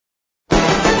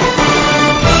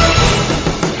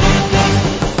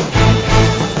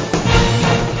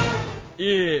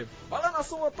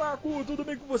Nação Otaku, tudo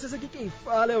bem com vocês? Aqui quem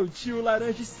fala é o Tio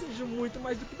Laranja e sejam muito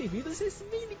mais do que bem-vindos a esse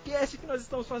minicast que nós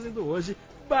estamos fazendo hoje,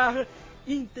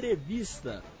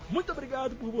 /entrevista. Muito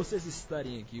obrigado por vocês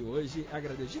estarem aqui hoje,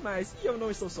 agradeço demais. E eu não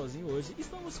estou sozinho hoje,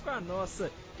 estamos com a nossa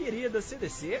querida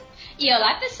CDC. E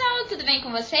olá pessoal, tudo bem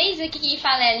com vocês? Aqui quem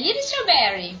fala é Little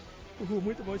Strawberry.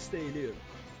 Muito bom de ter aí, Little.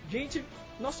 Gente,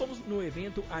 nós somos no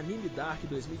evento Anime Dark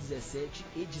 2017,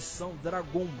 edição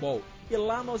Dragon Ball. E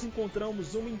lá nós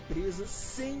encontramos uma empresa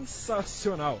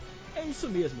sensacional. É isso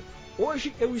mesmo.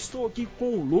 Hoje eu estou aqui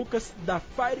com o Lucas da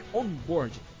Fire On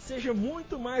Board. Seja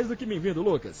muito mais do que bem-vindo,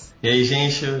 Lucas. E aí,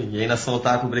 gente? E aí, Nação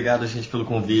Otaku? Obrigado, gente, pelo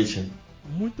convite.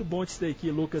 Muito bom te ter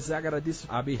aqui, Lucas. Eu agradeço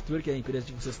a abertura que a empresa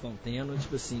de vocês estão tendo.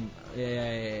 Tipo assim,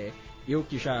 eu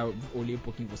que já olhei um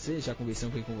pouquinho vocês, já conversei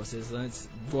um pouquinho com vocês antes,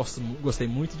 gostei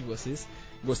muito de vocês.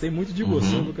 Gostei muito de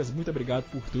você, Lucas. Muito obrigado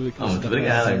por tudo que você está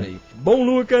fazendo aí. Bom,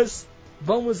 Lucas,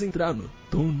 vamos entrar no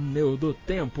túnel do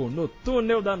tempo, no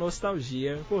túnel da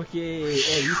nostalgia, porque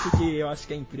é isso que eu acho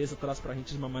que a empresa traz pra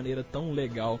gente de uma maneira tão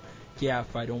legal, que é a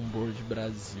Fire On Board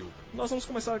Brasil. Nós vamos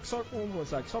começar aqui só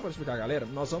para explicar a galera,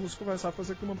 nós vamos começar a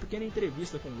fazer aqui uma pequena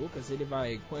entrevista com o Lucas. A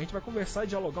gente vai conversar e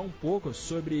dialogar um pouco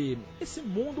sobre esse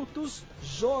mundo dos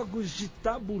jogos de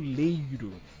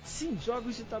tabuleiro. Sim,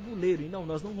 jogos de tabuleiro. E não,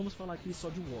 nós não vamos falar aqui só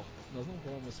de War. Nós não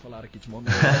vamos falar aqui de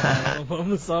momento. Não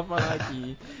vamos só falar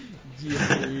aqui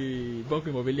de banco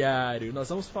imobiliário. Nós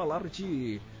vamos falar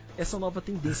de essa nova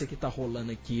tendência que tá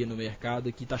rolando aqui no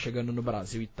mercado, que tá chegando no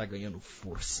Brasil e tá ganhando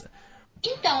força.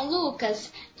 Então,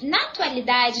 Lucas, na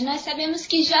atualidade nós sabemos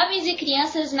que jovens e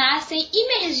crianças nascem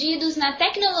imergidos na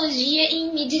tecnologia e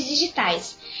em mídias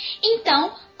digitais.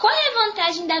 Então, qual é a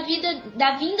vantagem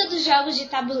da vinda dos jogos de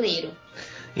tabuleiro?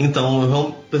 Então,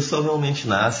 o pessoal realmente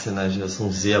nasce na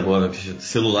geração Z agora, que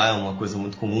celular é uma coisa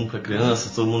muito comum para criança,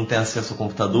 todo mundo tem acesso ao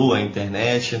computador, à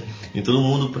internet, e todo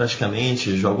mundo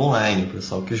praticamente joga online, o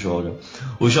pessoal que joga.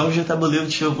 Os jogos de tabuleiro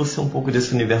tiram você um pouco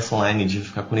desse universo online, de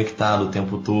ficar conectado o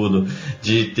tempo todo,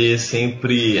 de ter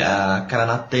sempre a cara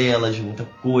na tela, de muita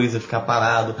coisa, ficar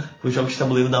parado. Os jogos de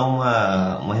tabuleiro dão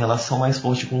uma relação mais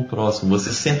forte com o próximo.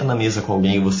 Você senta na mesa com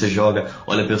alguém, você joga,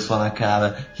 olha a pessoa na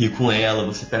cara, ri com ela,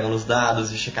 você pega nos dados,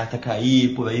 deixa a carta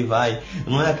cair, por aí vai.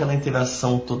 Não é aquela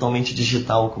interação totalmente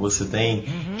digital que você tem,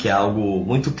 que é algo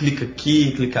muito clica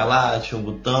aqui, clica lá, tinha um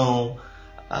botão,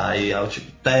 aí Alt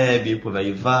Tab, por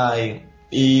aí vai.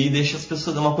 E deixa as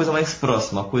pessoas uma coisa mais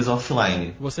próxima, uma coisa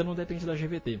offline. Você não depende da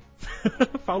GVT.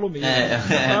 Falo mesmo.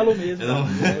 Falo mesmo.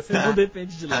 Você não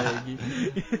depende de lag.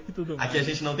 Tudo mais. Aqui a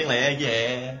gente não tem lag,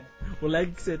 O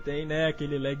lag que você tem, né?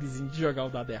 Aquele lagzinho de jogar o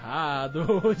dado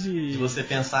errado, ou de você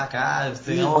pensar, cara,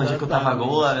 onde é que eu tava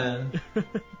agora?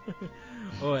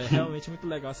 É realmente muito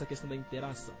legal essa questão da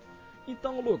interação.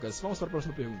 Então, Lucas, vamos para a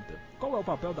próxima pergunta. Qual é o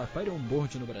papel da Fire On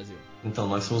Board no Brasil? Então,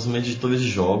 nós somos uma editora de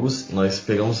jogos. Nós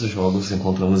pegamos os jogos,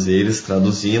 encontramos eles,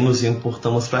 traduzimos e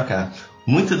importamos para cá.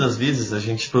 Muitas das vezes a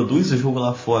gente produz o jogo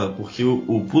lá fora, porque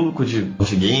o público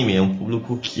de game é um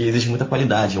público que exige muita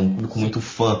qualidade, é um público muito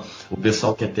fã. O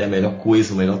pessoal quer ter a melhor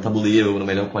coisa, o melhor tabuleiro, a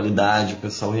melhor qualidade. O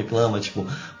pessoal reclama, tipo,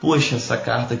 poxa, essa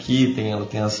carta aqui tem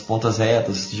as pontas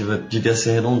retas, devia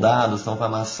ser arredondado, senão vai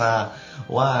amassar.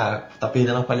 Ou, tá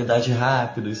perdendo a qualidade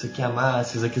rápido, isso aqui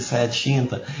amassa, isso aqui sai a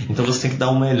tinta. Então você tem que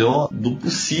dar o melhor do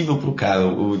possível pro cara.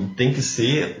 Tem que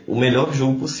ser o melhor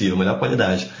jogo possível, a melhor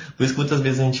qualidade. Por isso que muitas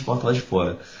vezes a gente importa lá de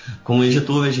fora. Como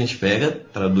editor, a gente pega,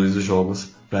 traduz os jogos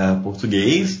para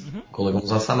português, colocamos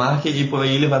nossa marca e por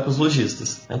aí ele vai para os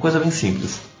lojistas. É uma coisa bem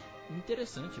simples.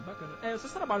 Interessante, bacana.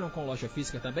 Vocês trabalham com loja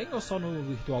física também ou só no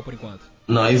virtual por enquanto?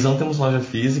 Nós não temos loja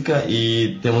física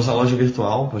e temos a loja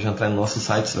virtual. Pode entrar no nosso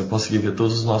site, você vai conseguir ver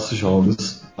todos os nossos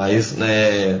jogos. Mas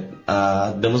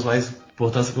damos mais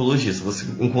importância para o lojista. Você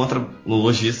encontra no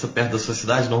lojista perto da sua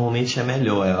cidade, normalmente é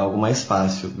melhor, é algo mais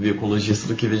fácil ver com o lojista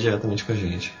do que ver diretamente com a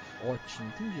gente.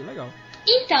 Ótimo, entendi, legal.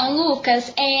 Então,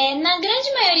 Lucas, na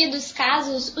grande maioria dos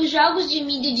casos, os jogos de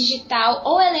mídia digital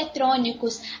ou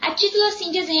eletrônicos, a título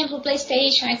assim de exemplo,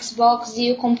 PlayStation, Xbox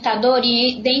e o computador,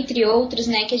 e dentre outros,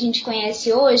 né, que a gente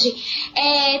conhece hoje,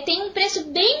 tem um preço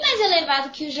bem mais elevado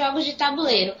que os jogos de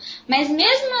tabuleiro. Mas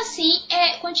mesmo assim,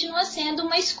 continua sendo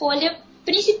uma escolha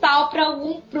principal para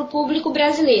o público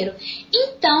brasileiro.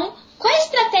 Então, qual a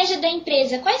estratégia da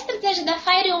empresa, qual a estratégia da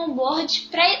Fire On Board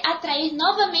para atrair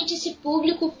novamente esse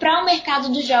público para o mercado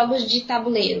dos jogos de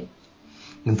tabuleiro?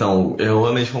 Então, eu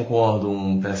realmente concordo,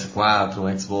 um PS4,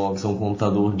 um Xbox, um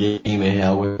computador gamer é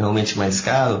algo realmente mais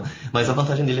caro, mas a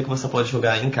vantagem dele é que você pode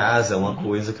jogar em casa, é uma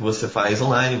coisa que você faz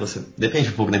online, você depende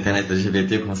um pouco da internet da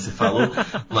GVT, como você falou,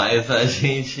 mas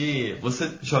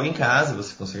você joga em casa,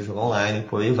 você consegue jogar online,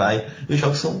 por aí vai, e os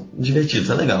jogos são divertidos,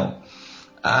 é legal.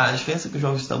 A diferença é que os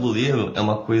jogos de tabuleiro é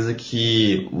uma coisa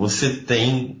que você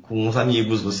tem com os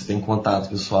amigos, você tem contato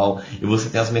pessoal e você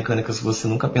tem as mecânicas que você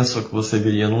nunca pensou que você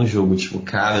veria num jogo. Tipo,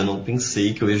 cara, eu não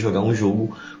pensei que eu ia jogar um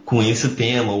jogo com esse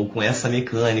tema ou com essa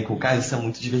mecânica. Cara, isso é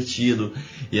muito divertido.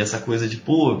 E essa coisa de,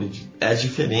 pô, é a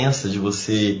diferença de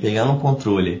você pegar no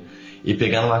controle e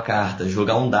pegar numa carta,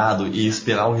 jogar um dado e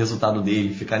esperar o resultado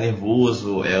dele, ficar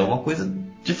nervoso. É uma coisa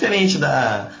diferente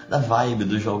da vibe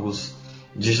dos jogos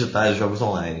digitais, jogos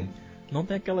online. Não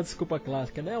tem aquela desculpa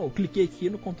clássica, né? Eu cliquei aqui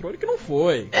no controle que não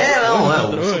foi.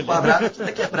 O seu quadrado aqui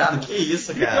tá quebrado. Que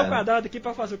isso, cara? Cliquei o quadrado aqui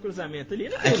pra fazer o cruzamento ali.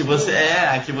 Aqui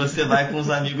você vai com os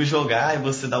amigos jogar e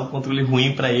você dá o controle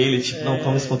ruim pra ele. Tipo, não,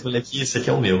 toma esse controle aqui, esse aqui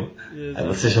é o meu. Exatamente. Aí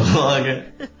você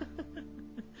joga.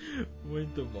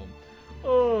 Muito bom.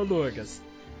 Ô, Lucas,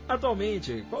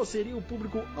 atualmente, qual seria o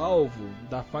público-alvo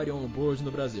da Fire on Board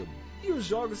no Brasil? E os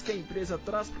jogos que a empresa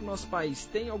traz para o nosso país,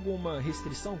 tem alguma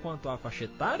restrição quanto à faixa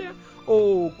etária?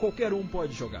 Ou qualquer um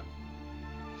pode jogar?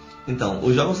 Então,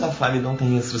 os jogos da Fire não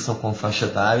tem restrição com faixa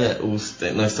etária.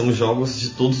 Nós temos jogos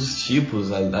de todos os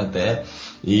tipos até.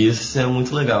 E isso é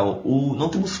muito legal. Não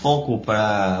temos foco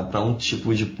para um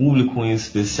tipo de público em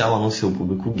especial, a não ser o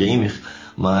público gamer.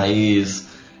 Mas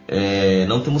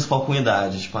não temos foco em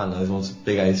idade. Tipo, nós vamos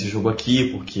pegar esse jogo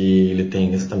aqui porque ele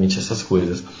tem exatamente essas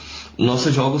coisas.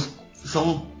 Nossos jogos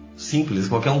são simples,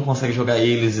 qualquer um consegue jogar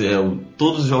eles,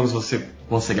 todos os jogos você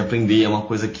consegue aprender, é uma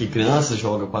coisa que criança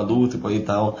joga com adulto e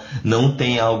tal, não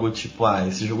tem algo tipo,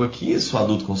 esse jogo aqui só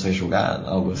adulto consegue jogar,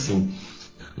 algo assim.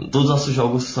 Todos os nossos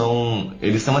jogos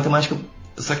eles têm uma temática,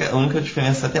 só que a única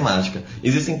diferença é a temática.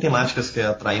 Existem temáticas que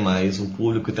atraem mais um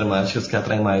público e temáticas que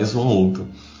atraem mais um outro.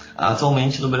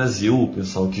 Atualmente no Brasil, o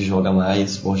pessoal que joga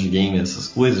mais board game, essas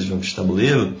coisas, jogos de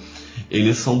tabuleiro,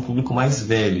 eles são um público mais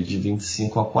velho, de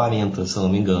 25 a 40, se eu não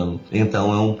me engano.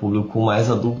 Então é um público mais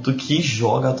adulto que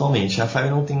joga atualmente. A Fire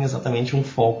não tem exatamente um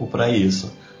foco para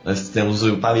isso. Nós temos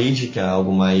o Parade, que é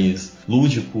algo mais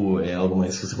lúdico, é algo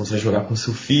mais que você consegue jogar com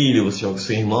seu filho, você joga com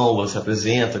seu irmão, você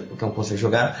apresenta, qualquer um consegue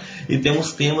jogar. E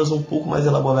temos temas um pouco mais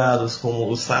elaborados, como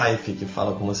o Sci-Fi, que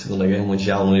fala como a Segunda Guerra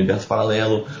Mundial no universo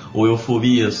paralelo, ou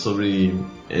Euforia, sobre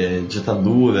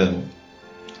ditadura.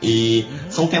 E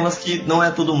são temas que não é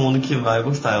todo mundo que vai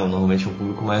gostar, normalmente é um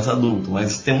público mais adulto,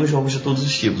 mas temos jogos de todos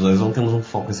os tipos, nós não temos um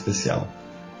foco especial.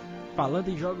 Falando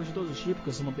em jogos de todos os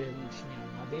tipos, uma perguntinha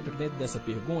dentro dessa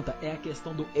pergunta é a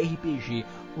questão do RPG.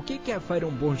 O que a Fire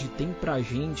on Board tem pra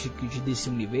gente desse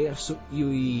universo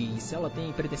e se ela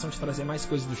tem pretensão de trazer mais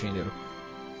coisas do gênero?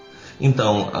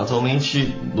 Então,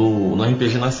 atualmente no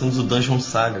RPG nós temos o Dungeon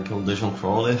Saga, que é um Dungeon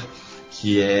Crawler,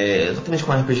 que é exatamente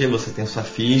como RPG, você tem sua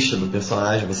ficha do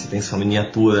personagem, você tem sua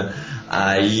miniatura,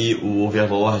 aí o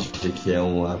Overlord, que é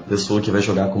uma pessoa que vai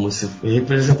jogar como se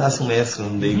representasse um mestre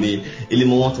no D&D, ele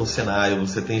monta um cenário,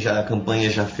 você tem já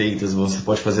campanhas já feitas, você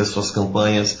pode fazer as suas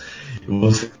campanhas,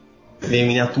 você tem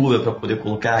miniatura para poder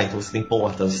colocar, então você tem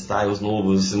portas, tiles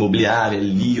novos, imobiliária,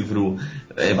 livro,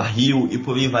 barril, e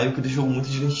por aí vai, o que deixa o jogo muito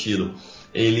divertido.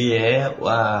 Ele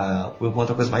por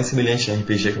enquanto, a coisa mais semelhante a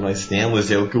RPG que nós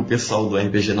temos, é o que o pessoal do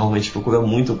RPG normalmente procura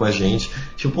muito com a gente.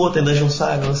 Tipo, tem Dungeon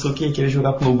Saga, não sei o que, queria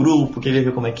jogar com o meu grupo, queria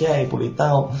ver como é que é, e por aí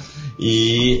tal.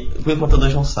 E por enquanto, a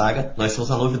Dungeon Saga, nós temos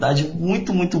uma novidade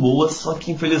muito, muito boa, só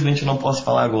que infelizmente eu não posso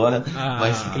falar agora,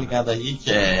 mas fica ligado aí, que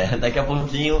daqui a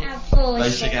pouquinho vai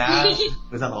chegar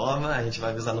coisa nova, a gente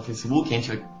vai avisar no Facebook, a gente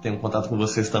vai ter um contato com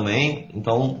vocês também,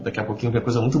 então daqui a pouquinho vai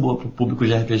coisa muito boa pro público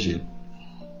de RPG.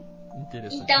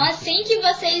 Então assim que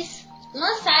vocês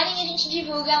lançarem, a gente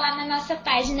divulga lá na nossa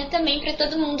página também para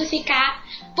todo mundo ficar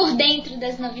por dentro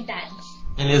das novidades.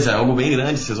 Beleza, é algo bem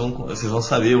grande, vocês vão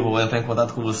saber, eu vou entrar em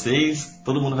contato com vocês,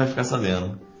 todo mundo vai ficar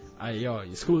sabendo. Aí, ó,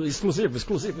 exclusivo.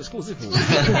 Exclusividade.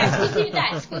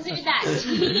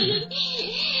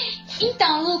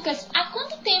 Então, Lucas, há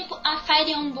quanto tempo a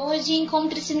Fire on Board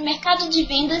encontra-se no mercado de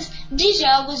vendas de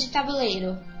jogos de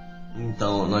tabuleiro?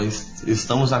 Então, nós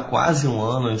estamos há quase um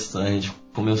ano, a gente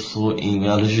começou em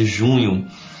meados de junho.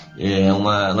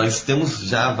 Nós temos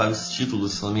já vários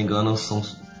títulos, se não me engano, são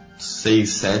 6,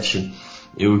 7.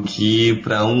 O que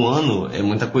para um ano é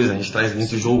muita coisa, a gente traz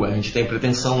muito jogo, a gente tem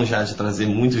pretensão já de trazer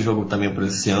muito jogo também para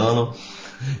esse ano.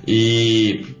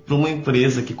 E para uma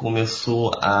empresa que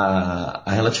começou há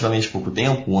relativamente pouco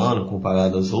tempo, um ano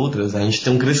comparado às outras, a gente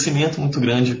tem um crescimento muito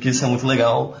grande, que isso é muito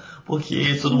legal,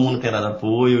 porque todo mundo tem dado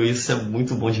apoio, e isso é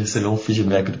muito bom de receber um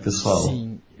feedback do pessoal.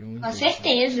 Sim, com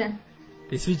certeza.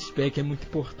 Esse feedback é muito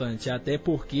importante, até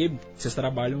porque vocês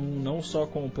trabalham não só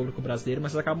com o público brasileiro,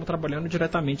 mas acabam trabalhando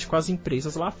diretamente com as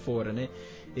empresas lá fora, né?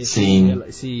 Sim.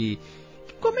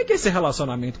 como é que é esse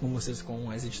relacionamento com vocês, com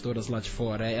as editoras lá de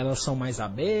fora? Elas são mais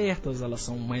abertas, elas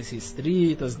são mais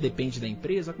restritas, depende da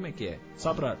empresa, como é que é?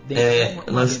 Só pra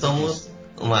nós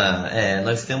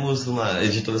temos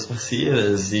editoras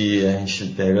parceiras e a gente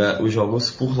pega os jogos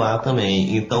por lá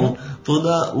também. Então,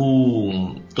 toda a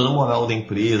moral da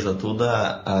empresa,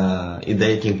 toda a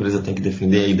ideia que a empresa tem que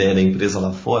defender, a ideia da empresa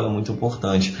lá fora é muito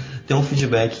importante. Ter um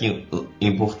feedback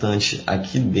importante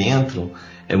aqui dentro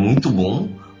é muito bom,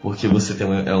 porque você tem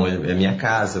é minha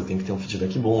casa, eu tenho que ter um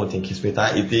feedback bom, eu tenho que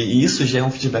respeitar, e isso já é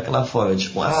um feedback lá fora,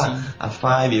 tipo, a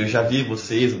Fire, eu já vi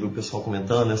vocês, eu vi o pessoal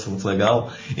comentando, isso é muito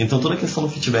legal. Então toda a questão do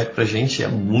feedback pra gente é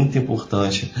muito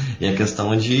importante, e a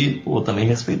questão de, também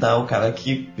respeitar o cara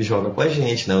que joga com a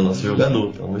gente, né, o nosso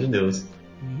jogador, pelo amor de Deus.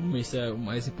 Isso é o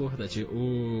mais importante,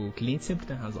 o cliente sempre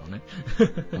tem razão, né?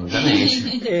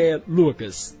 Obviamente.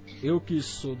 Lucas, eu que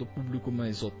sou do público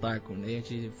mais otaku, né,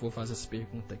 vou fazer essa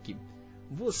pergunta aqui.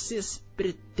 Vocês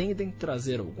pretendem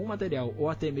trazer algum material ou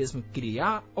até mesmo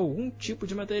criar algum tipo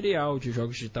de material de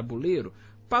jogos de tabuleiro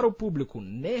para o público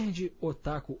nerd,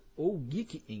 otaku ou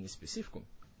geek em específico?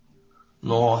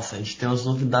 Nossa, a gente tem umas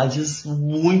novidades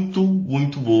muito,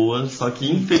 muito boas, só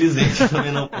que infelizmente eu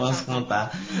também não posso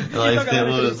contar. Nós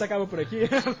temos... Você acaba por aqui?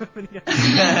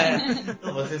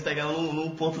 Não, vocês pegaram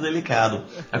num ponto delicado.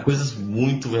 Há coisas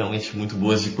realmente muito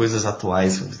boas, de coisas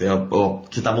atuais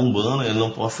que tá bombando, eu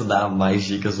não posso dar mais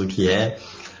dicas do que é.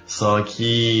 Só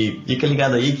que fica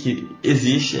ligado aí que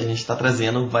existe, a gente tá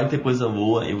trazendo, vai ter coisa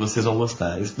boa e vocês vão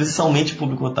gostar, especialmente o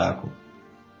público otaku.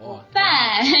 Opa!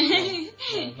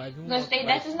 Gostei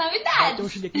dessas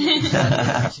novidades.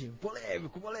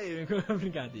 Polêmico,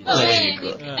 brincadeira. Polêmico.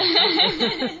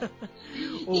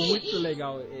 Muito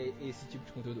legal esse tipo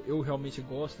de conteúdo. Eu realmente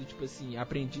gosto, tipo assim,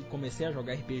 comecei a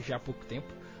jogar RPG há pouco tempo.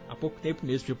 Há pouco tempo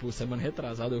mesmo, tipo, semana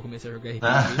retrasada eu comecei a jogar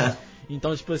RPG.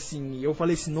 Então, tipo assim, eu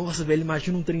falei assim, nossa, velho,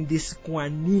 imagina um trem desse com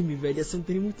anime, velho, ia ser um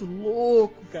trem muito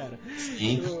louco, cara.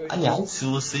 Sim. Aliás,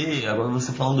 agora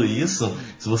você falando isso,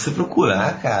 se você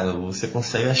procurar, cara, você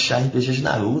consegue achar RPG de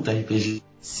Naruto, RPG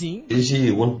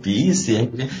de One Piece,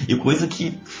 e coisa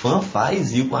que fã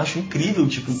faz, e eu acho incrível,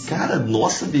 tipo, cara,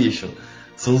 nossa, bicho.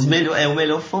 São os melhores, é o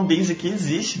melhor fanbase que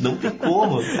existe, não tem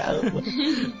como, caramba.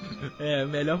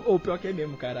 Melhor, ou pior que é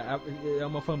mesmo, cara, é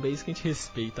uma fanbase que a gente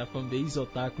respeita, a fanbase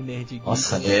otaku, nerd, geek.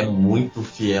 Nossa, é muito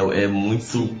fiel, é muito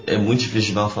difícil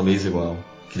de ver uma fanbase igual.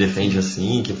 Que defende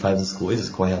assim, que faz as coisas,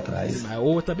 corre atrás.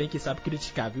 Ou também que sabe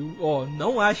criticar, viu?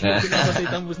 Não acho que nós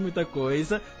aceitamos muita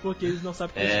coisa, porque eles não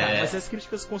sabem criticar. Mas as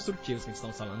críticas construtivas que a gente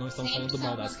está falando, não estamos falando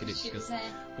mal das críticas.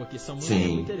 Porque são muito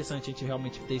interessantes a gente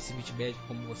realmente ter esse feedback,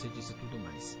 como você disse, e tudo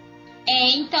mais.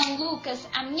 Então, Lucas,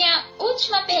 a minha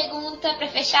última pergunta para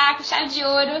fechar com chave de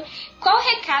ouro: qual o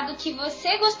recado que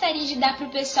você gostaria de dar pro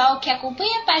pessoal que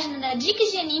acompanha a página da Dicas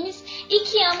de Animes e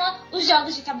que ama os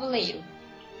jogos de tabuleiro?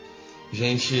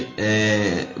 Gente,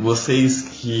 vocês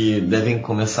que devem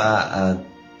começar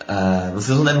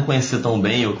vocês não devem conhecer tão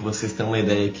bem, ou que vocês têm uma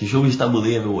ideia que jogo de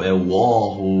tabuleiro é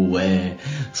War, ou é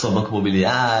só banco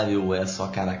imobiliário, ou é só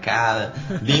cara a cara.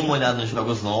 Deem uma olhada nos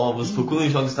jogos novos, procurem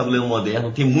jogos de tabuleiro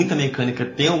moderno, tem muita mecânica,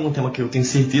 tem algum tema que eu tenho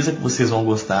certeza que vocês vão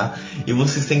gostar, e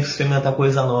vocês têm que experimentar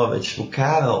coisa nova. Tipo,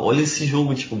 cara, olha esse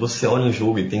jogo, tipo, você olha um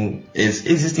jogo e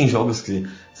existem jogos que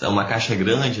uma caixa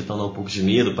grande, então dá um pouco de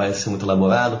medo, parece ser muito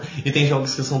elaborado. E tem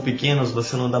jogos que são pequenos,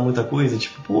 você não dá muita coisa,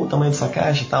 tipo, o tamanho dessa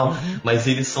caixa e tal. Mas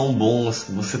eles são bons,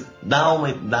 você dá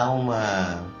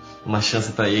uma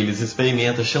chance pra eles,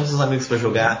 experimenta, chama seus amigos pra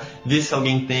jogar, vê se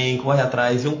alguém tem, corre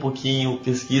atrás, vê um pouquinho,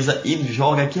 pesquisa e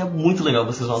joga, que é muito legal,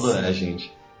 vocês vão adorar,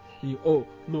 gente. E,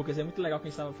 Lucas, é muito legal que a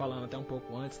gente estava falando até um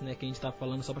pouco antes, né? Que a gente estava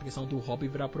falando sobre a questão do hobby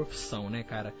virar profissão, né,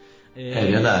 cara? É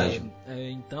verdade.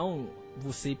 Então,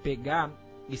 você pegar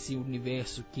esse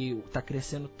universo que está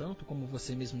crescendo tanto, como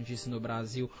você mesmo disse, no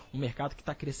Brasil, um mercado que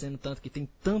está crescendo tanto, que tem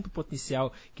tanto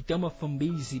potencial, que tem uma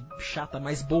fanbase chata,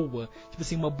 mas boa, tipo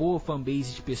assim, uma boa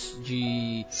fanbase de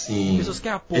pessoas que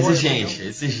apoiam.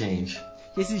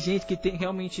 Exigente, que tem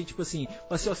realmente, tipo assim,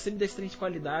 você sempre desse trem de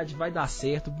qualidade, vai dar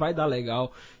certo, vai dar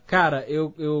legal. Cara,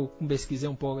 eu pesquisei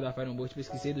um pouco da Fire on Board,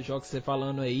 pesquisei dos jogos que você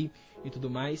falando aí e tudo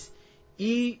mais,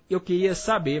 e eu queria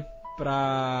saber,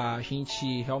 pra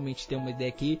gente realmente ter uma ideia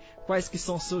aqui, quais que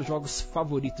são seus jogos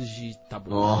favoritos de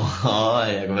tabuleiro?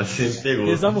 Agora você me pegou.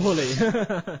 Resumo o rolê.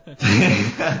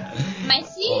 Mas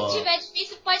se tiver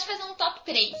difícil, pode fazer um top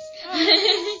 3.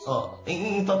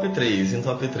 Em top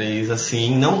 3,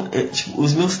 assim, não, tipo,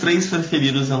 os meus 3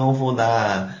 preferidos eu não vou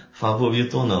dar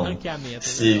favorito ou não. Ranqueamento.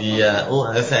 Seria,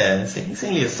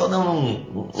 sem ler, só dando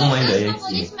uma ideia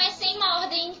aqui. Mas sem uma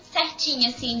ordem certinha,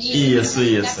 assim, Isso.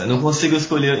 Eu não consigo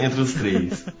escolher entre os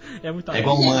 3. É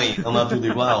igual mãe, amar tudo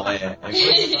igual,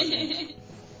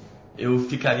 eu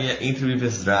ficaria entre o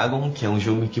Reverse Dragon, que é um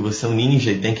jogo em que você é um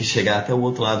ninja e tem que chegar até o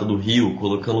outro lado do rio,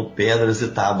 colocando pedras e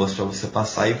tábuas para você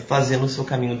passar e fazendo o seu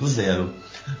caminho do zero.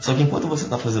 Só que enquanto você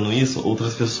está fazendo isso,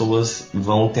 outras pessoas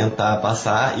vão tentar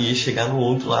passar e chegar no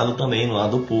outro lado também, no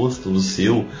lado oposto do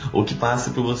seu, ou que passe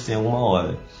por você em alguma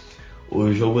hora.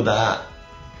 O jogo dá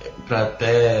para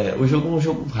até... O jogo é um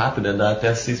jogo rápido, dá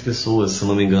até 6 pessoas, se eu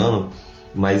não me engano.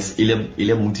 Mas ele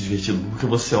é muito divertido, porque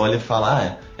você olha e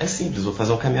fala, é simples, vou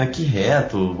fazer um caminho aqui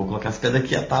reto, vou colocar as pedras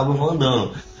aqui, a tábua e vou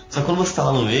andando. Só que quando você está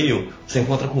lá no meio, você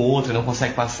encontra com outro e não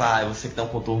consegue passar, você tem que dar um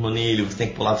contorno nele, você tem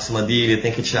que pular por cima dele,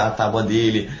 tem que tirar a tábua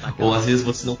dele, ou às vezes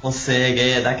você não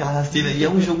consegue, dá aquela rasteira. E é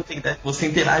um jogo que você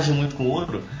interage muito com o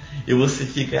outro, e você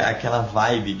fica aquela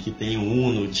vibe que tem o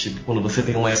Uno, tipo quando você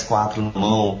tem um S4 na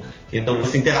mão, então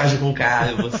você interage com o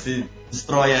cara, você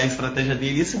destrói a estratégia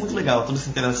dele, isso é muito legal, toda essa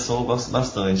interação eu gosto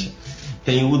bastante.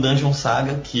 Tem o Dungeon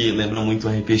Saga, que lembra muito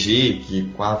um RPG, que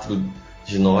 4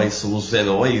 de nós somos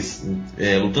heróis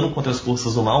lutando contra as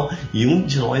forças do mal, e um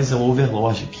de nós é o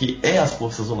Overlord, que é as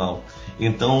forças do mal.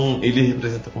 Então ele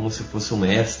representa como se fosse o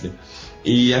mestre.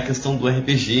 E a questão do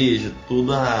RPG, de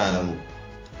toda a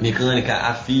mecânica,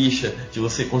 a ficha, de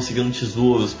você conseguindo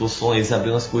tesouros, poções,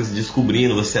 abrindo as coisas,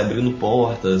 descobrindo, você abrindo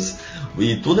portas,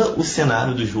 e todo o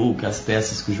cenário do jogo, que as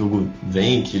peças que o jogo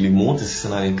vem, que ele monta esse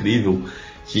cenário incrível,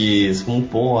 que são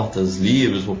portas,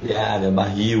 livros, mobiliária,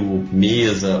 barril,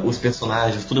 mesa, os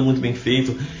personagens, tudo muito bem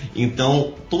feito.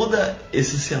 Então, todo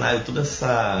esse cenário, toda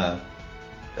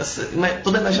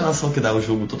a imaginação que dá o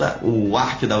jogo, todo o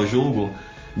ar que dá o jogo,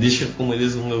 deixa como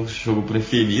eles o meu jogo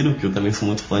preferido, que eu também sou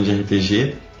muito fã de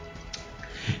RPG.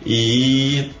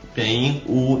 E tem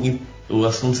o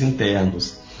Assuntos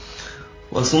Internos.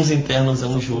 O Assuntos Internos é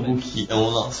um jogo que é o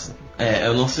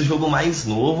nosso jogo mais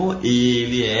novo, e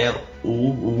ele é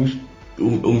o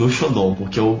meu xodó,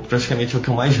 porque praticamente é o que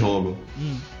eu mais jogo.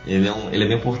 Ele é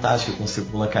bem portátil, eu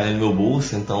consigo colocar ele no meu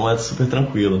bolso, então é super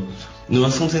tranquilo. No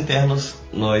Assuntos Internos,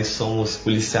 nós somos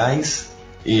policiais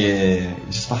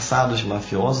disfarçados de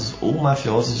mafiosos, ou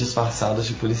mafiosos disfarçados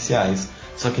de policiais,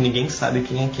 só que ninguém sabe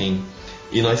quem é quem.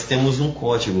 E nós temos um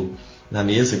código na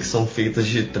mesa que são feitas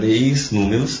de 3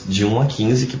 números, de 1 a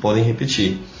 15, que podem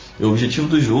repetir. E o objetivo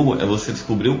do jogo é você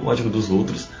descobrir o código dos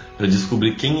outros, para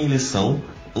descobrir quem eles são,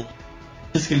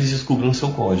 antes que eles descubram o seu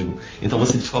código. Então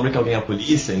você descobre que alguém é a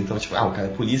polícia, então o cara é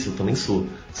polícia, eu também sou.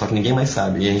 Só que ninguém mais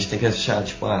sabe. E a gente tem que achar,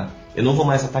 eu não vou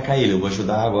mais atacar ele, eu vou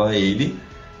ajudar agora ele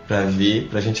pra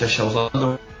gente achar os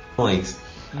ladrões.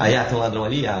 Aí, tem um ladrão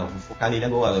ali, vou focar nele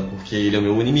agora, porque ele é o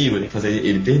meu inimigo, eu tenho que fazer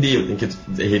ele perder, eu tenho que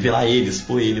revelar ele,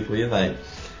 expor ele, por aí vai.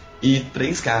 E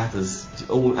 3 cartas.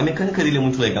 A mecânica dele é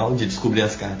muito legal, de descobrir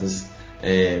as cartas,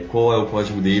 qual é o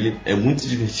código dele, é muito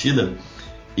divertida.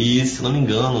 E, se não me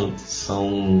engano,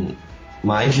 são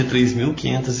mais de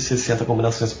 3.560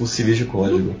 combinações possíveis de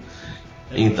código.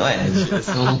 Então,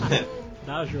 são...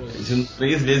 de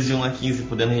 3 vezes de 1 a 15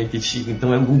 podendo repetir,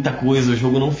 então é muita coisa, o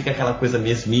jogo não fica aquela coisa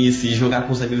mesmice, e jogar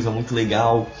com os amigos é muito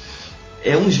legal.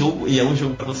 É um jogo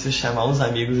para você chamar os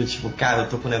amigos e cara, eu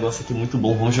tô com um negócio aqui muito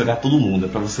bom, vamos jogar todo mundo, é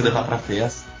pra você levar pra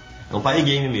festa. É um party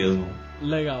game mesmo.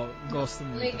 Legal, gosto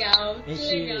muito. Legal,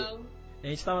 legal. A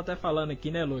gente estava até falando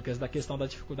aqui, né, Lucas, da questão da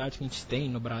dificuldade que a gente tem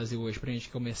no Brasil hoje pra gente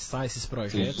começar esses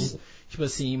projetos,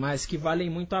 mas que valem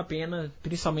muito a pena,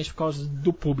 principalmente por causa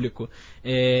do público.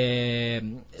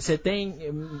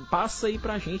 Passa aí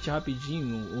pra gente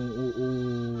rapidinho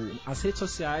as redes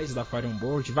sociais da Fire on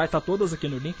Board, vai estar todas aqui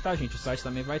no link, tá, gente? O site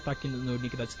também vai estar aqui no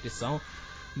link da descrição,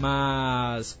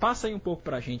 mas passa aí um pouco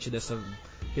pra gente dessa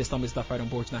questão mesmo da Fire on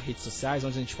Board nas redes sociais,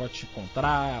 onde a gente pode te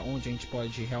encontrar, onde a gente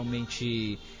pode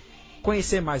realmente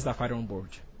conhecer mais da Fire on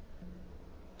Board.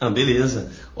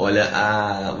 Beleza.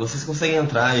 Olha, vocês conseguem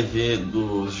entrar e ver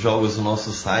dos jogos do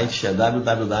nosso site, é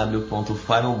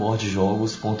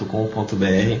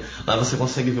www.fireonboardjogos.com.br. Lá você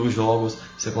consegue ver os jogos,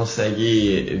 você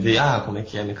consegue ver como é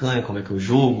que é a mecânica, como é que é o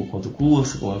jogo, quanto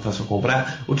custa, como é fácil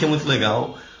comprar, o que é muito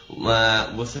legal.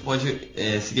 Você pode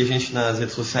seguir a gente nas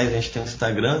redes sociais. A gente tem o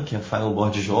Instagram, que é Fire on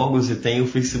Board Jogos, e tem o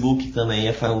Facebook, que também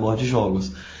é Fire on Board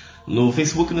Jogos. No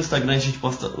Facebook e no Instagram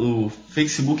o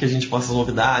Facebook a gente posta as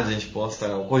novidades, a gente posta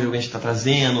qual jogo a gente está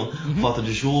trazendo, foto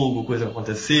de jogo, coisa que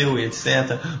aconteceu e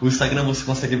etc. O Instagram você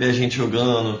consegue ver a gente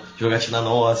jogando, jogatina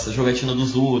nossa, jogatina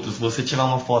dos outros. Se você tirar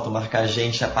uma foto, marcar a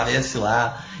gente, aparece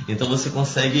lá. Então você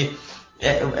consegue...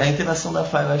 a interação da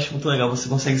Fire eu acho muito legal. Você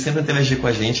consegue sempre interagir com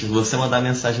a gente. Se você mandar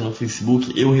mensagem no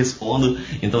Facebook, eu respondo.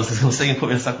 Então vocês conseguem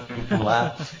conversar comigo por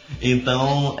lá.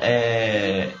 Então,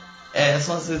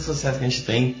 são as redes sociais que a gente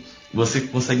tem. Você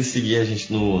consegue seguir a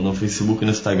gente no Facebook e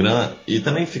no Instagram, e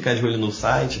também ficar de olho no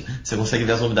site. Você consegue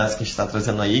ver as novidades que a gente está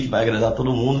trazendo aí, que vai agradar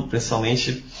todo mundo,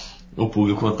 principalmente o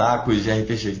público otaku de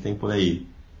RPG que tem por aí.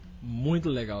 Muito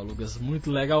legal, Lucas,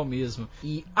 muito legal mesmo.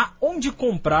 E aonde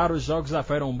comprar os jogos da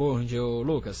Fire on Board,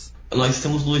 Lucas? Nós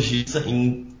temos lojista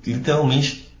em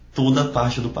literalmente toda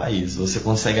parte do país. Você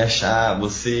consegue achar,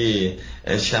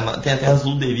 tem até as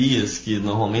luderias, que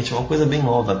normalmente é uma coisa bem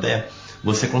nova até.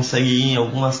 Você consegue ir em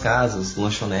algumas casas,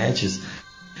 lanchonetes,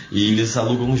 e eles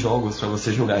alugam jogos pra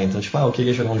você jogar. Então, tipo, eu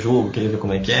queria jogar um jogo, queria ver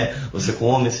como é que é. Você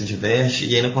come, se diverte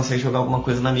e ainda consegue jogar alguma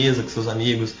coisa na mesa com seus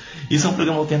amigos. Isso é um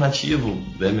programa alternativo.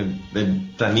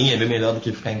 Pra mim é bem melhor do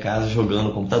que ficar em casa jogando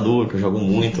no computador, que eu jogo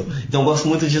muito. Então eu gosto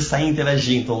muito de sair e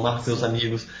interagir. Então eu marco com meus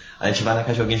amigos, a gente vai na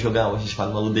casa de alguém jogar, ou a gente vai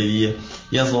numa luderia.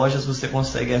 E as lojas você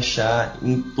consegue achar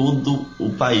em todo o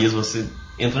país. Você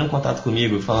entrando em contato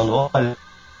comigo e falando, olha,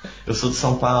 eu sou de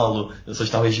São Paulo, eu sou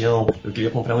de tal região, eu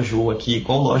queria comprar um jogo aqui,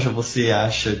 qual loja você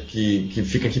acha que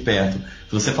fica aqui perto?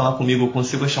 Se você falar comigo, eu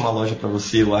consigo achar uma loja pra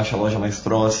você, eu acho a loja mais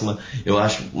próxima, eu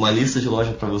acho uma lista de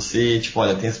loja pra você, tipo,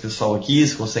 olha, tem esse pessoal aqui,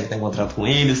 você consegue estar em contato com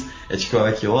eles, é de que hora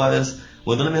a que horas,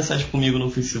 mandando mensagem comigo no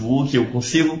Facebook, eu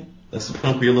consigo, é super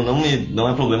tranquilo, não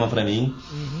é problema pra mim,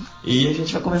 e a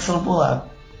gente vai conversando por lá.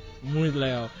 Muito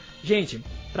legal. Gente,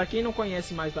 pra quem não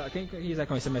conhece mais quem quiser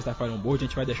conhecer mais da Fire on Board, a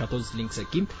gente vai deixar todos os links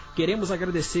aqui. Queremos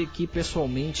agradecer aqui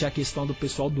pessoalmente a questão do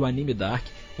pessoal do Anime Dark.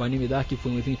 O Anime Dark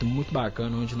foi um evento muito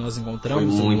bacana, onde nós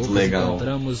encontramos foi muito legal.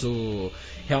 Encontramos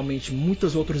realmente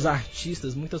muitos outros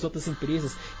artistas, muitas outras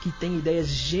empresas que têm ideias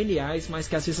geniais, mas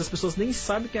que às vezes as pessoas nem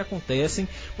sabem o que acontecem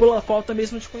pela falta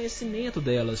mesmo de conhecimento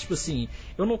delas. Tipo assim,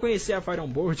 eu não conhecia a Fire on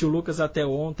Board, o Lucas até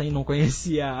ontem não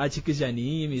conhecia a Dicas de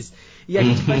Animes, e a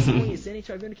gente vai se conhecendo, a gente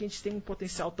vai vendo que a gente tem um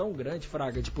potencial tão grande,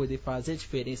 Fraga, de poder fazer a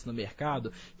diferença no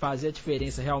mercado, fazer a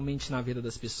diferença realmente na vida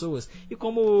das pessoas. E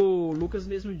como o Lucas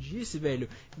mesmo disse, velho,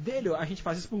 a gente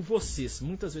faz isso por vocês.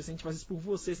 Muitas vezes a gente faz isso por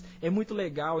vocês. É muito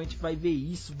legal, a gente vai ver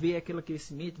isso, ver aquele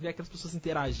crescimento, ver aquelas pessoas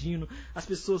interagindo, as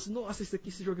pessoas, nossa,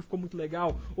 esse jogo ficou muito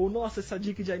legal, ou nossa, essa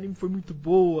dica de anime foi muito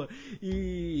boa.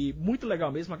 E muito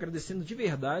legal mesmo, agradecendo de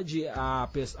verdade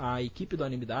a equipe do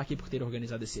Anime Dark por ter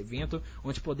organizado esse evento,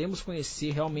 onde podemos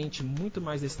conhecer realmente muito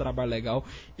mais desse trabalho legal.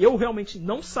 Eu realmente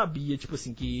não sabia,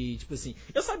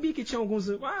 eu sabia que tinha alguns,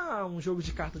 um jogo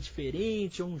de carta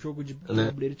diferente, ou um jogo de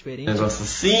tabuleiro diferente. Negócio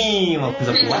assim, uma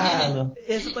coisa pro lado.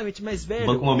 Exatamente, mas velho...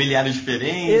 Banco imobiliário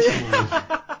diferente.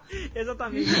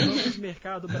 Exatamente, banco de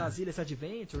mercado Brasília, esse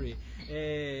Adventure.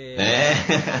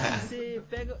 Você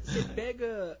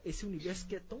pega esse universo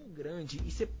que é tão grande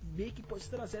e você vê que pode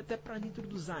trazer até pra dentro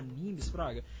dos animes,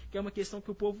 Fraga, que é uma questão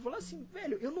que o povo fala assim,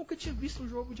 velho, eu nunca tinha visto um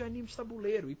jogo de anime de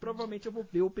tabuleiro e provavelmente eu vou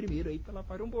ver o primeiro aí pela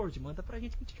Fire on Board. Manda pra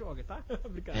gente que a gente joga, tá?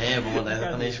 Vou mandar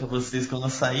exatamente pra vocês quando eu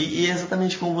sair. E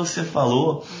exatamente como você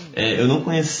falou, eu não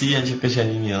conhecia a Dicas de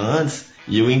Anime antes,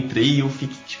 e eu entrei e eu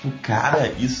fiquei tipo,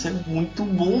 cara, isso é muito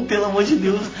bom, pelo amor de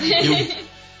Deus.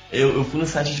 Eu fui no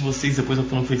site de vocês, depois eu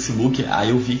fui no Facebook, aí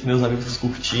eu vi que meus amigos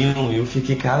curtiam, e eu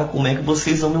fiquei, cara, como é que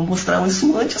vocês não me mostraram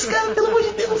isso antes, cara, pelo amor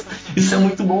de Deus, isso é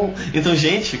muito bom. Então,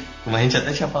 gente, como a gente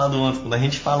até tinha falado antes, quando a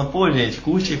gente fala, pô, gente,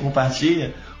 curte e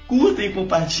compartilha, curta e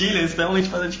compartilha, isso realmente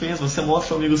faz a diferença. Você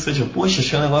mostra ao amigo seu, poxa,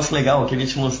 achei um negócio legal, eu queria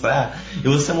te mostrar, e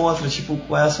você mostra, tipo,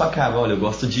 qual é a sua cara, olha, eu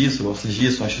gosto disso,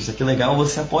 acho isso aqui legal,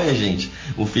 você apoia a gente.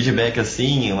 O feedback,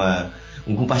 assim,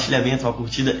 um compartilhamento, uma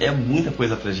curtida, é muita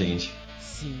coisa pra gente.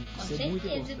 Sim, isso é muito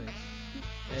importante.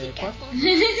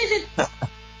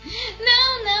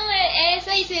 Não, é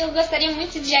só isso. Eu gostaria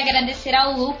muito de agradecer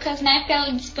ao Lucas, né, pela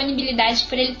disponibilidade,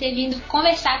 por ele ter vindo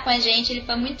conversar com a gente. Ele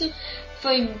foi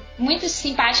muito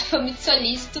simpático, foi muito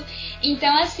solícito.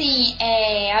 Então, assim,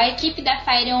 a equipe da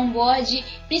Fire on Board,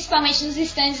 principalmente nos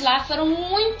stands lá, foram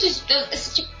muito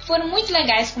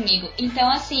legais comigo. Então,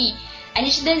 assim, a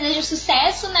gente deseja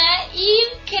sucesso, né?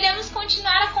 E queremos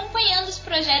continuar acompanhando os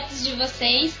projetos de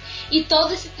vocês e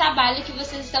todo esse trabalho que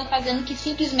vocês estão fazendo, que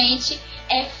simplesmente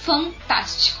é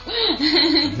fantástico.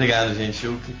 Obrigado, gente.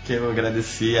 Eu quero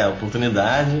agradecer a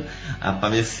oportunidade,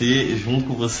 aparecer junto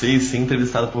com vocês, ser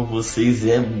entrevistado por vocês,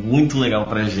 é muito legal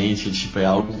pra gente. Tipo, é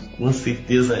algo com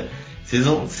certeza.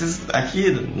 Vocês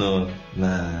aqui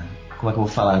como é que eu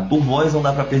vou falar? Por voz não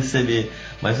dá pra perceber,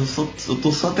 mas eu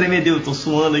tô só tremedendo, eu tô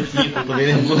suando aqui, tô bem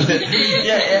nervoso.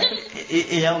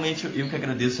 E realmente eu que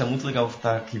agradeço, é muito legal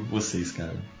estar aqui com vocês,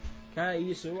 cara. É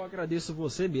isso, eu agradeço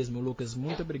você mesmo, Lucas.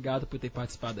 Muito obrigado por ter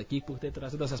participado aqui, por ter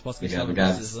trazido as respostas que a gente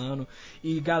estava precisando.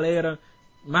 E galera,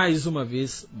 mais uma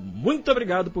vez, muito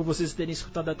obrigado por vocês terem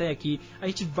escutado até aqui. A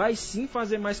gente vai sim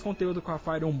fazer mais conteúdo com a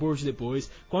Fire on Board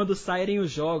depois. Quando saírem os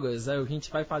jogos, a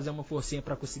gente vai fazer uma forcinha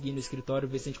para conseguir no escritório,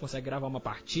 ver se a gente consegue gravar uma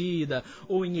partida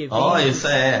ou em evento. Isso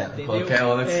é. Entendeu? Qualquer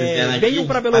hora que vocês vierem aqui, venham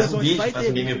para Belo Horizonte, vai faz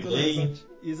ter um gameplay.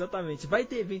 Exatamente. Vai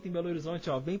ter evento em Belo Horizonte,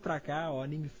 ó. Vem pra cá, ó.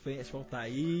 Anime Festival tá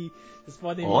aí. Vocês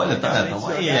podem... Olha, tamo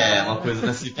aí. É uma coisa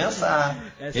pra se pensar.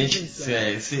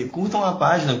 Curtam a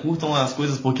página, curtam as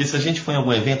coisas, porque se a gente for em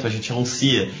algum evento, a gente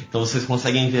anuncia. Então vocês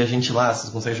conseguem ver a gente lá,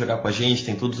 vocês conseguem jogar com a gente,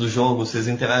 tem todos os jogos, vocês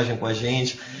interagem com a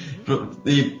gente.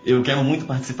 E eu quero muito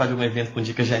participar de um evento com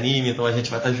dicas de anime, então a gente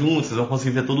vai estar juntos, vocês vão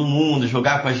conseguir ver todo mundo,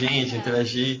 jogar com a gente,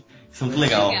 interagir. Isso é muito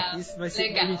legal. Isso vai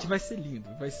ser, gente, vai ser lindo,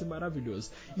 vai ser maravilhoso.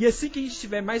 E assim que a gente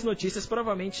tiver mais notícias,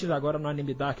 provavelmente agora no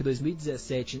Anime Dark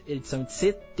 2017, edição de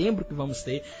setembro que vamos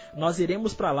ter, nós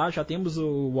iremos pra lá, já temos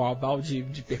o aval de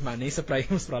permanência pra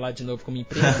irmos pra lá de novo como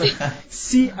imprensa.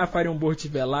 Se a Fire On Board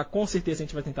estiver lá, com certeza a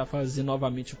gente vai tentar fazer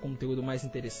novamente um conteúdo mais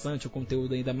interessante, um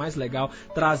conteúdo ainda mais legal,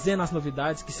 trazendo as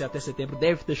novidades, que se até setembro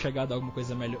deve ter chegado alguma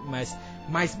coisa melhor, mais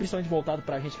principalmente voltado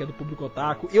pra gente que é do público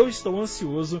otaku. Eu estou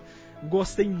ansioso.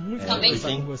 Gostei muito de conversar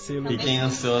com você, Lu. Fiquem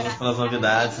ansiosos pelas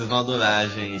novidades, vocês vão adorar,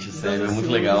 gente. Sério, é muito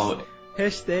legal.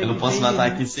 Hashtag eu não posso matar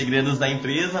aqui segredos da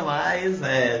empresa, mas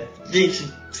gente,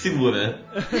 segura.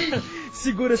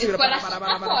 Segura.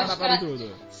 Para tudo.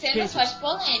 Cenas fortes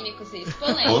polêmicos,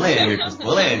 isso.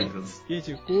 Polêmicos.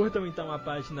 Gente, curtam então a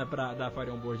página da Fire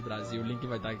On Board Brasil. O link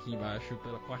vai estar aqui embaixo.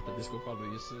 Pela quarta vez que eu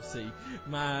falo isso, eu sei.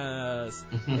 Mas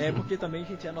é porque também,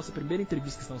 gente, é a nossa primeira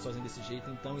entrevista que estamos fazendo desse jeito.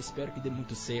 Então espero que dê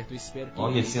muito certo. Espero que...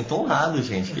 me sinto honrado,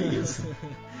 gente. Que isso?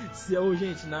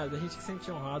 Gente, nada. A gente se sente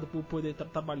honrado por poder estar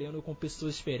trabalhando com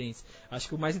pessoas diferentes. Acho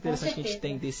que o mais interessante que a gente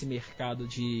tem desse mercado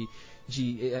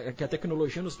que a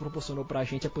tecnologia nos proporcionou pra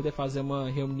gente é poder fazer uma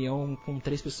reunião com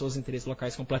 3 pessoas em 3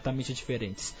 locais completamente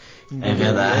diferentes. É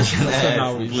verdade, né?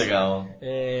 É muito legal.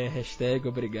 Hashtag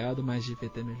obrigado, mas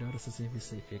GPT melhora seu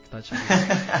serviço aí, que tá difícil.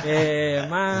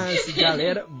 Mas,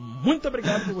 galera, muito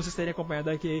obrigado por vocês terem acompanhado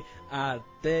aqui.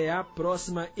 Até a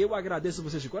próxima. Eu agradeço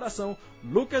vocês de coração.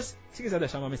 Lucas, se quiser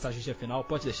deixar uma mensagem final,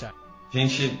 pode deixar.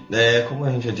 Gente, como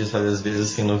a gente já disse várias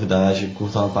vezes, tem novidade,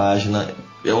 curtam a página,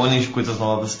 olhem de coisas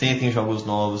novas, tentem jogos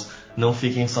novos, não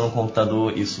fiquem só no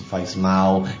computador, isso faz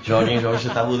mal, joguem jogos de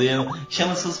tabuleiro,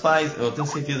 chama seus pais, eu tenho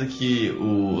certeza que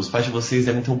os pais de vocês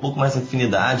devem ter um pouco mais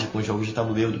afinidade com jogos de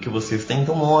tabuleiro do que vocês têm,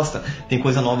 então mostra, tem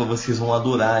coisa nova, vocês vão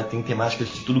adorar, tem temáticas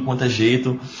de tudo quanto é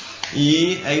jeito,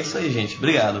 e é isso aí, gente,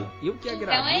 obrigado. Eu que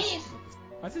agradeço. Então é isso.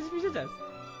 Mas vocês me já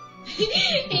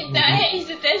Então é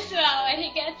isso, pessoal.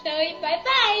 Arigatão e bye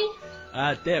bye.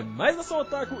 Até mais Nação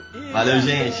Otaku e valeu,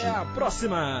 até gente. a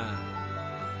próxima.